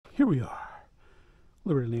here we are.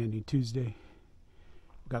 Liberty landing Tuesday.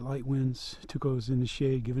 We've got light winds. Tuco's in the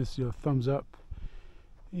shade giving us a thumbs up.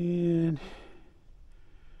 And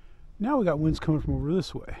now we got winds coming from over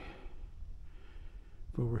this way.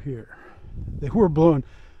 Over here. They were blowing,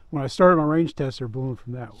 when I started my range test, they're blowing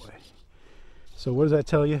from that way. So what does that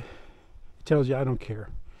tell you? It tells you I don't care.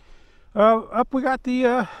 Up we got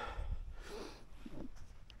the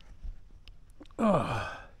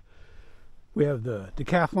we have the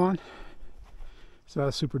Decathlon. It's not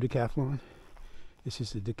a super Decathlon. It's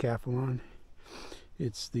just a Decathlon.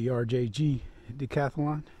 It's the RJG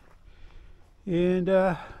Decathlon. And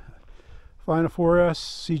flying a 4S,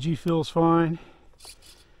 CG feels fine.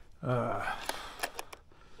 That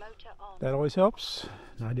always helps.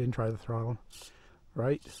 No, I didn't try the throttle.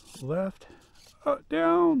 Right, left, up,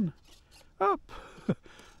 down, up,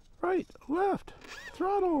 right, left,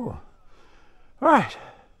 throttle. All right.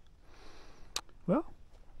 Well,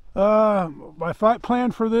 my flight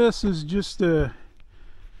plan for this is just to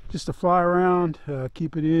fly around,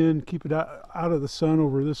 keep it out of the sun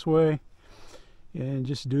over this way, and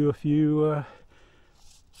just do a few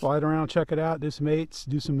flight around, check it out, do some mates,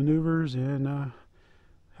 do some maneuvers, and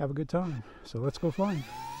have a good time. So let's go flying.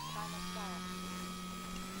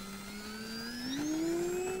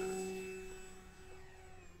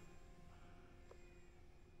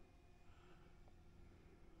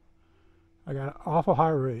 I got awful high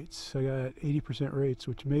rates. I got 80% rates,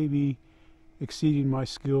 which may be exceeding my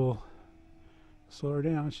skill. Slow her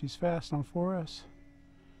down. She's fast on 4S.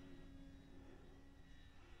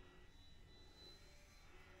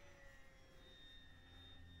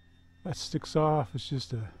 That sticks off. It's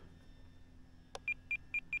just a...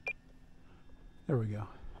 There we go.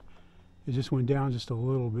 It just went down just a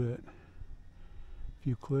little bit. A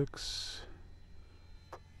few clicks.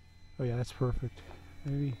 Oh yeah, that's perfect.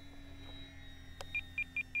 Maybe...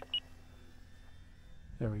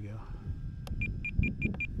 There we go.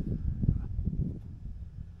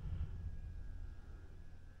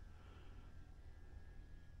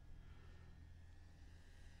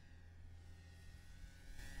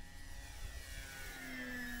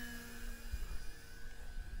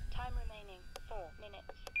 Time remaining 4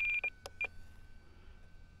 minutes.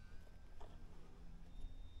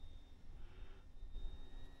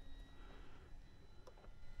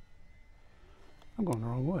 I'm going the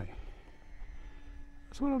wrong way.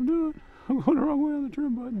 That's what I'm doing. I'm going the wrong way on the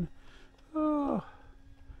trim button. Oh,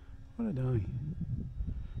 what a dummy.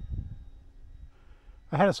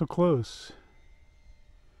 I had it so close.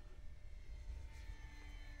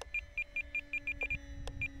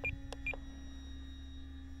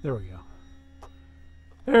 There we go.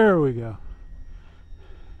 There we go.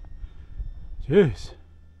 Jeez.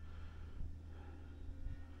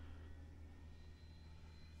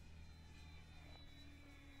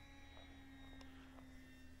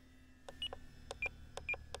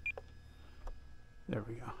 There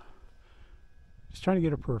we go. Just trying to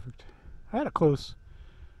get it perfect. I had it close.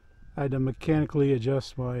 I had to mechanically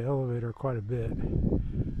adjust my elevator quite a bit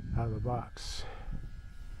out of the box.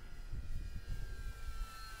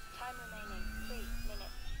 Time remaining 3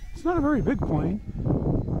 minutes. It's not a very big plane.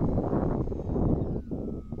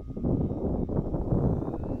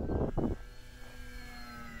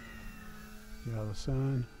 Get out of the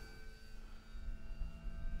sun.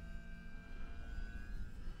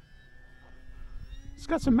 It's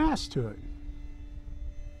got some mass to it.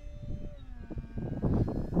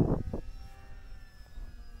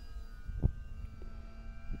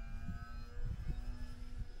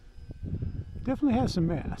 Definitely has some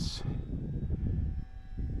mass.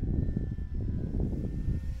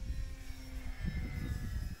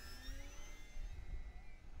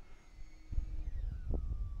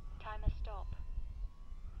 Timer stop.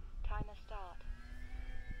 Timer start.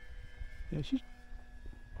 Yeah, she's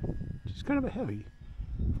kind of a heavy.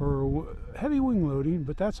 For heavy wing loading,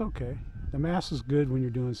 but that's okay. The mass is good when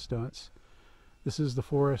you're doing stunts. This is the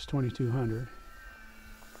 4S 2200.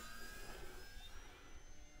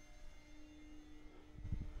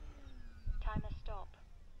 Timer stop.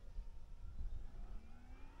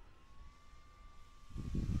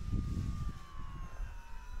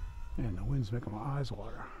 And the wind's making my eyes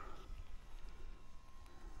water.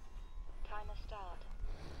 Timer start.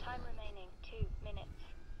 Time remaining 2 minutes.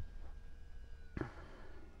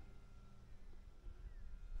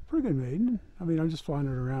 Pretty good Maiden. I mean, I'm just flying it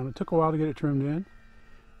around. It took a while to get it trimmed in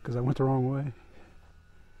because I went the wrong way.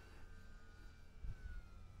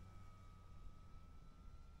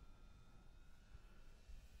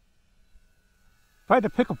 If I had to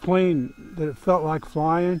pick a plane that it felt like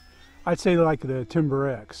flying, I'd say like the Timber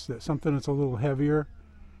X, something that's a little heavier.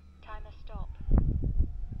 Timer stop.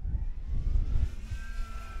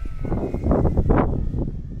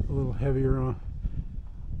 heavier on.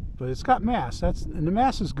 But it's got mass. And the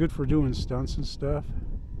mass is good for doing stunts and stuff.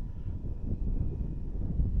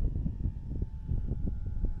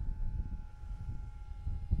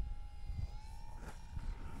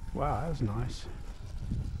 Wow, that was nice.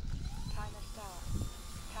 Timer start.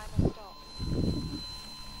 Timer stop.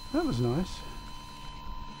 That was nice.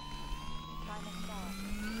 Timer start.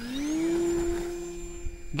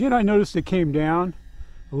 Again, I noticed it came down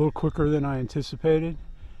a little quicker than I anticipated,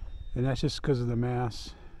 and that's just because of the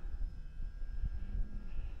mass.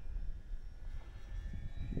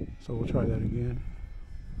 So we'll try that again.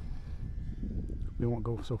 We won't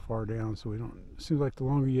go so far down, so we don't. It seems like the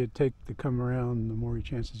longer you take to come around, the more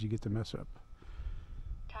chances you get to mess up.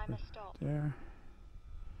 Timer stop. There.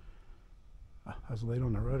 I was late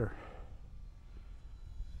on the rudder.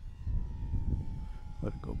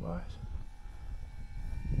 Let it go by.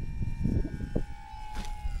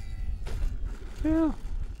 Yeah.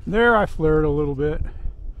 There I flared a little bit.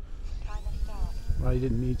 Timer start. Well, I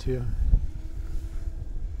didn't need to. It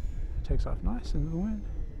takes off nice into the wind.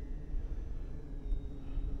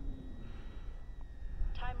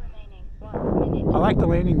 Time remaining 1 minute. I like the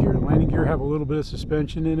landing gear. The landing gear have a little bit of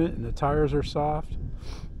suspension in it, and the tires are soft.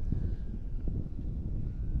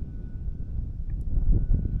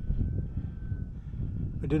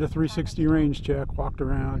 I did a 360 range check, walked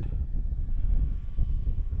around.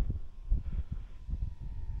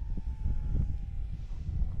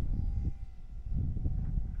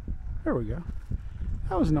 There we go.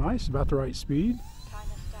 That was nice, about the right speed. Timer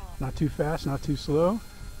start. Not too fast, not too slow.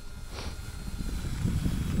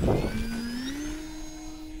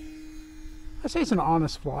 I'd say it's an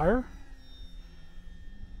honest flyer.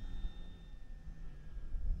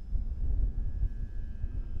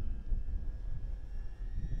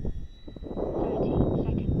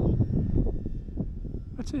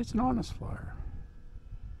 I'd say it's an honest flyer.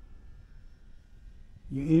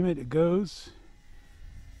 You aim it, it goes.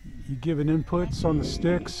 You give it inputs on the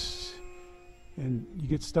sticks, and you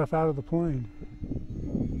get stuff out of the plane.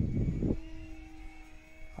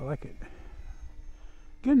 I like it.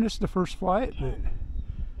 Again, this is the first flight, but 9,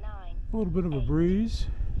 a little bit of a breeze.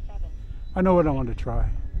 7, I know what I want to try.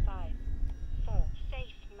 5, 4,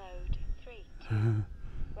 safe mode 3, 2,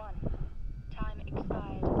 1. Time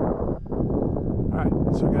expired. Alright,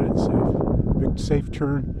 so I got it safe. Big safe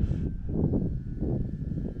turn.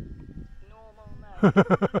 Normal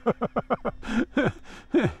mode.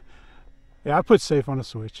 Yeah, I put safe on a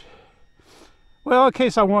switch. Well, in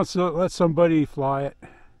case I want to let somebody fly it.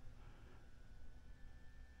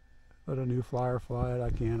 Let a new flyer fly it. I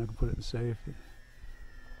can put it in safe.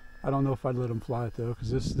 I don't know if I'd let them fly it though, because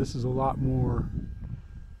this is a lot more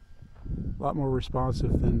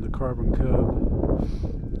responsive than the Carbon Cub,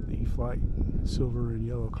 the Eflite silver and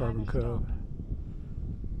yellow Carbon Cub.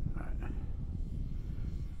 All right.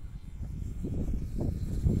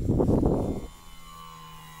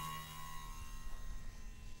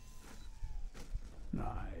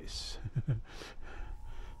 Nice.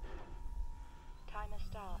 Timer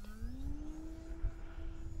start.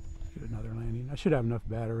 Get another landing. I should have enough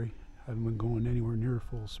battery. I haven't been going anywhere near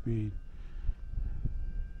full speed,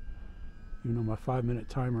 even though my 5-minute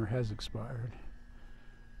timer has expired.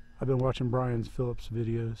 I've been watching Brian Phillips'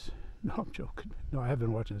 videos. No, I'm joking. No, I have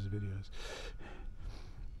been watching his videos.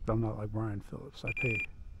 But I'm not like Brian Phillips. I pay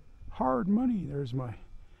hard money. There's my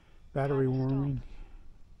battery warning.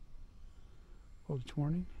 Voltage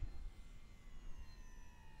warning.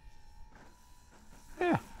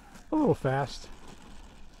 Yeah, a little fast.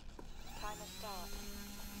 Timer start.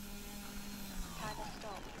 Timer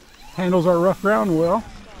stop. Handles our rough ground well.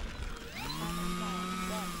 Stop. Timer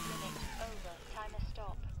start. 1 minute over. Timer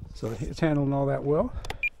stop. So it's handling all that well.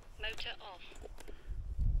 Motor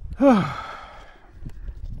off.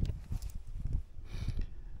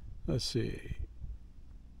 Let's see.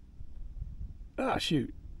 Ah,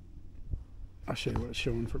 shoot. I'll show you what it's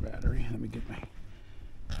showing for battery. Let me get my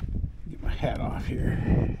hat off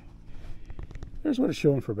here. There's what it's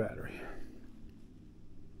showing for battery.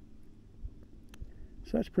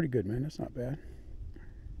 So that's pretty good, man. That's not bad.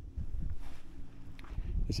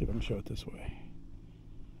 Let's see if I can show it this way.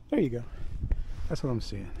 There you go. That's what I'm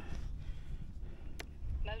seeing.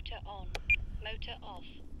 Motor on. Motor off.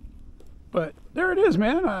 But there it is,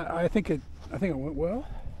 man. I think it went well.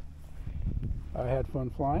 I had fun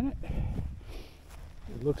flying it.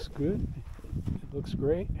 It looks good. It looks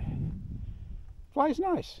great. Flies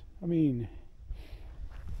nice. I mean,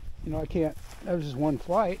 you know, I can't. That was just one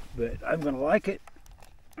flight, but I'm gonna like it.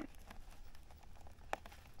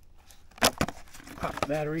 Pop the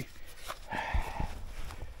battery.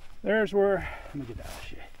 There's where. Let me get that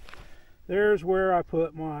shit. There's where I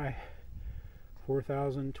put my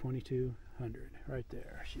 4,2200 right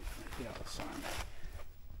there. Shoot, get out the sun.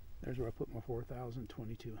 There's where I put my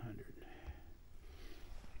 4,2200.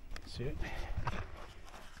 See it?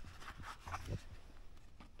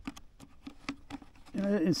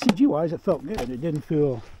 And CG wise, it felt good. It didn't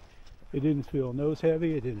feel nose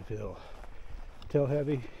heavy. It didn't feel tail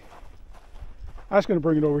heavy. I was going to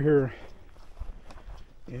bring it over here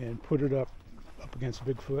and put it up against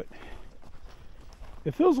Bigfoot.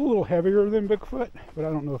 It feels a little heavier than Bigfoot, but I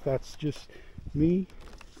don't know if that's just me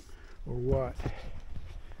or what.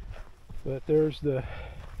 But there's the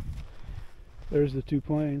two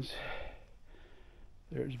planes.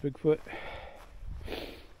 There's Bigfoot.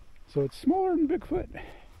 So it's smaller than Bigfoot.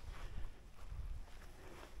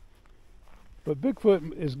 But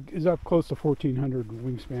Bigfoot is up close to 1,400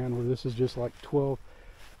 wingspan, where this is just like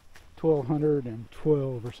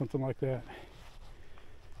 1,212 or something like that.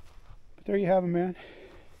 But there you have it, man.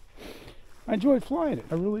 I enjoyed flying it.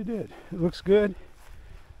 I really did. It looks good.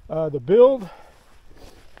 The build.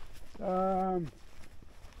 Let me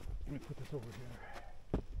put this over here.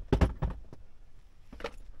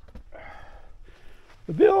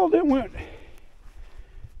 The build, it went,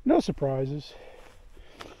 no surprises.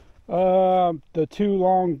 The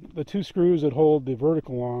two screws that hold the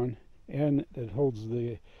vertical on and that holds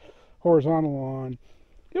the horizontal on,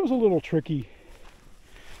 it was a little tricky.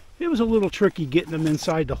 It was a little tricky getting them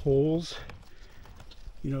inside the holes.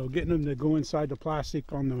 You know, getting them to go inside the plastic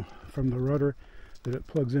from the rudder that it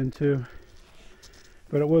plugs into.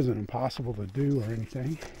 But it wasn't impossible to do or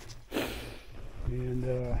anything. And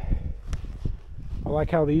I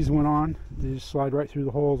like how these went on. They just slide right through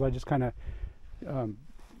the holes. I just kind of,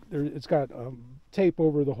 it's got tape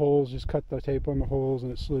over the holes. Just cut the tape on the holes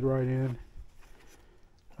and it slid right in.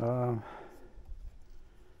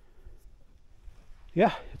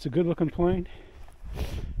 Yeah, it's a good looking plane.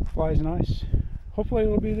 Flies nice. Hopefully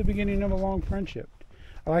it'll be the beginning of a long friendship.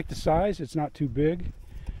 I like the size. It's not too big.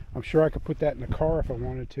 I'm sure I could put that in the car if I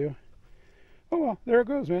wanted to. Oh well, there it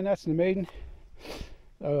goes, man. That's the Maiden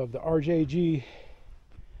of the RJG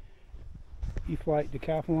Eflite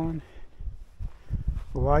Decathlon.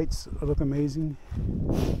 The lights look amazing.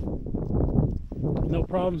 No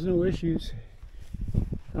problems, no issues.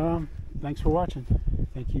 Thanks for watching.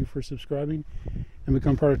 Thank you for subscribing and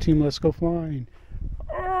become part of Team Let's Go Flying.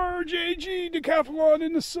 RJG Decathlon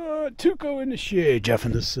in the sun. Tuco in the shade. Jeff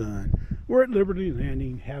in the sun. We're at Liberty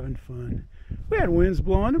Landing having fun. We had winds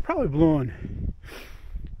blowing. They're probably blowing,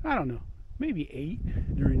 I don't know, maybe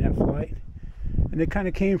 8 during that flight. And they kind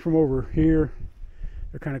of came from over here.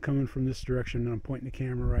 They're kind of coming from this direction, and I'm pointing the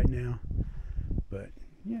camera right now. But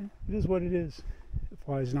yeah, it is what it is. It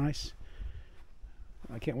flies nice.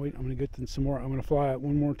 I can't wait. I'm going to get some more. I'm going to fly it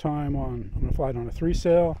one more time I'm going to fly it on a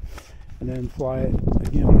 3-sail, and then fly it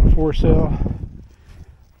again on a 4-sail,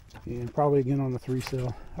 and probably again on the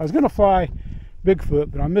 3-sail. I was going to fly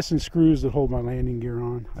Bigfoot, but I'm missing screws that hold my landing gear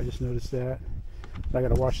on. I just noticed that. I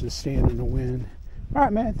got to watch this stand in the wind. All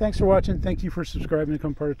right, man. Thanks for watching. Thank you for subscribing and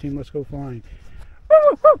become part of Team Let's Go Flying.